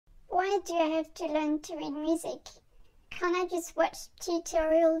why do I have to learn to read music? Can't I just watch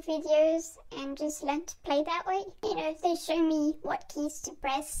tutorial videos and just learn to play that way? You know, if they show me what keys to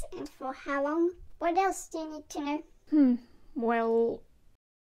press and for how long. What else do you need to know? Well,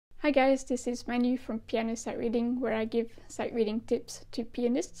 hi guys, this is Manu from Piano Sight Reading, where I give sight reading tips to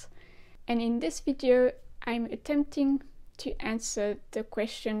pianists. And in this video, I'm attempting to answer the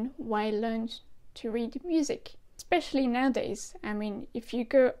question why learn to read music. Especially nowadays. I mean, if you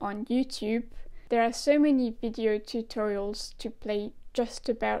go on YouTube, there are so many video tutorials to play just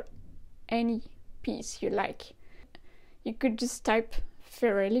about any piece you like. You could just type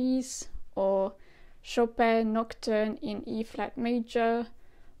Férelise or Chopin Nocturne in E flat major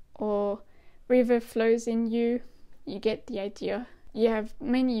or River Flows in You. You get the idea. You have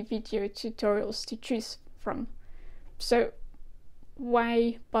many video tutorials to choose from. So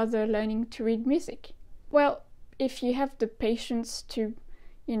why bother learning to read music? Well, if you have the patience to,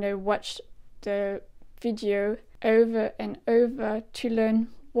 watch the video over and over to learn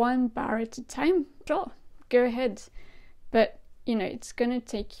one bar at a time, sure, go ahead. But, it's gonna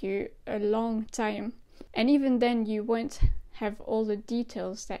take you a long time. And even then, you won't have all the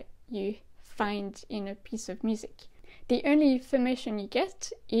details that you find in a piece of music. The only information you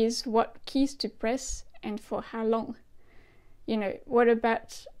get is what keys to press and for how long. What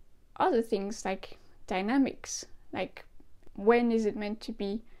about other things like dynamics? Like, when is it meant to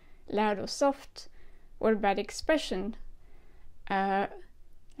be loud or soft? What about expression?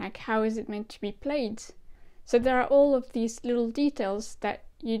 Like, how is it meant to be played? So there are all of these little details that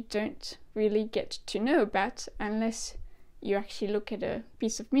you don't really get to know about unless you actually look at a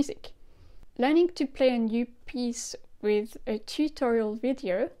piece of music. Learning to play a new piece with a tutorial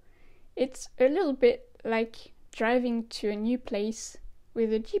video, it's a little bit like driving to a new place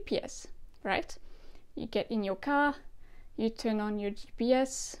with a GPS, right? You get in your car, you turn on your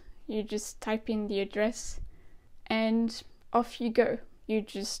GPS, you just type in the address, and off you go. You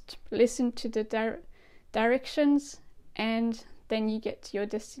just listen to the directions, and then you get to your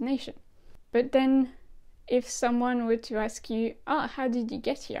destination. But then, if someone were to ask you, how did you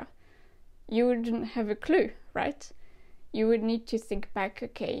get here? You wouldn't have a clue, right? You would need to think back,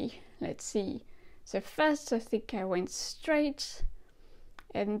 okay, let's see. So first I think I went straight,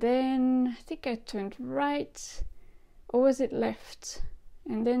 and then I think I turned right, or was it left?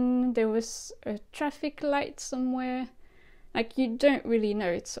 And then there was a traffic light somewhere. Like, you don't really know,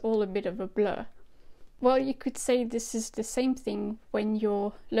 it's all a bit of a blur. Well, you could say this is the same thing when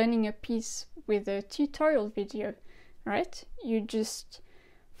you're learning a piece with a tutorial video, right? You just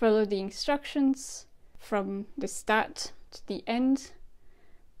follow the instructions from the start to the end,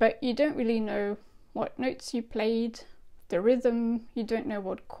 but you don't really know what notes you played, the rhythm, you don't know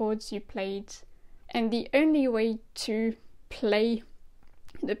what chords you played. And the only way to play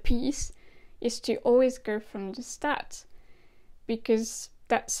the piece is to always go from the start, because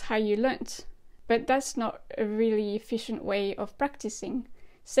that's how you learnt. But that's not a really efficient way of practicing.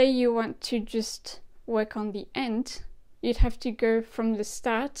 Say you want to just work on the end, you'd have to go from the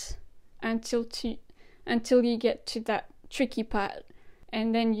start until you get to that tricky part,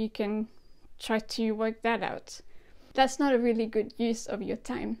 and then you can try to work that out. That's not a really good use of your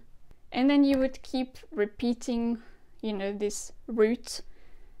time. And then you would keep repeating, this route,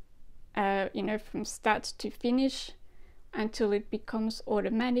 from start to finish until it becomes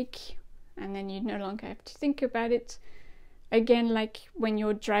automatic, and then you no longer have to think about it. Again, like when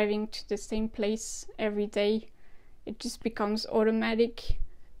you're driving to the same place every day, it just becomes automatic,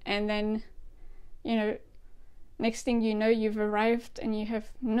 and then, next thing you know, you've arrived and you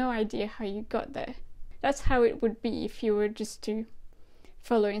have no idea how you got there. That's how it would be if you were just to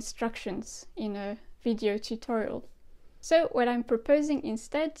follow instructions in a video tutorial. So what I'm proposing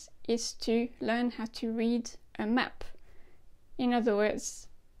instead is to learn how to read a map. In other words,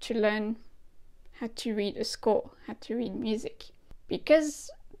 to learn how to read a score, how to read music.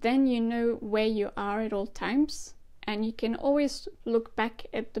 Because then you know where you are at all times, and you can always look back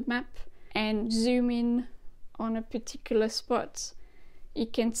at the map and zoom in on a particular spot. You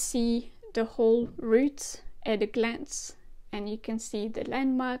can see the whole route at a glance, and you can see the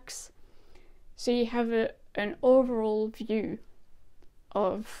landmarks. So you have an overall view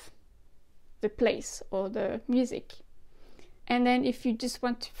of the place or the music. And then if you just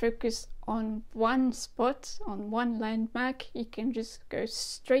want to focus on one spot, on one landmark, you can just go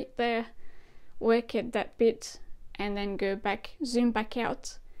straight there, work at that bit, and then go back, zoom back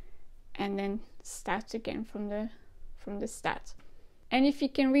out, and then start again from the start. And if you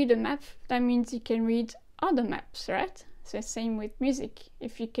can read a map, that means you can read other maps, right? So same with music.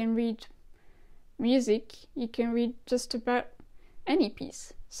 If you can read music, you can read just about any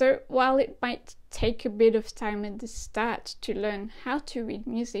piece. So while it might take a bit of time at the start to learn how to read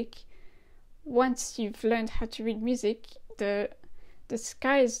music, once you've learned how to read music, the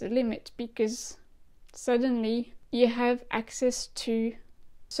sky is the limit, because suddenly you have access to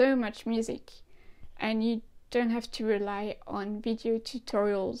so much music and you don't have to rely on video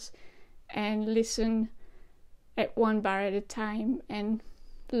tutorials and listen at one bar at a time and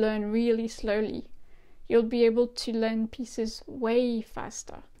learn really slowly. You'll be able to learn pieces way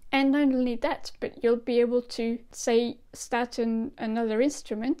faster. And not only that, but you'll be able to, say, start another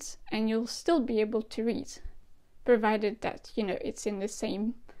instrument and you'll still be able to read, provided that, you know, it's in the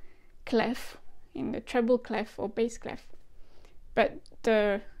same clef, in the treble clef or bass clef. But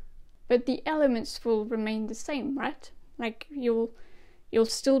the elements will remain the same, right? Like you'll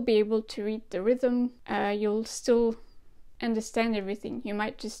still be able to read the rhythm, you'll still understand everything. You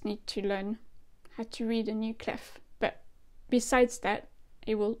might just need to learn how to read a new clef, but besides that,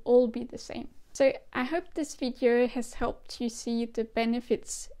 it will all be the same. So I hope this video has helped you see the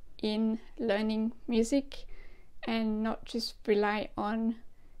benefits in learning music and not just rely on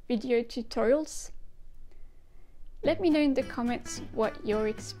video tutorials. Let me know in the comments what your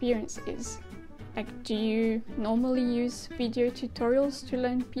experience is. Like, do you normally use video tutorials to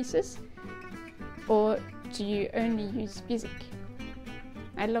learn pieces? Or do you only use music?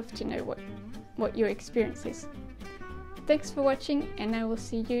 I'd love to know what your experience is. Thanks for watching, and I will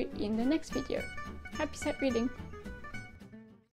see you in the next video. Happy sight reading!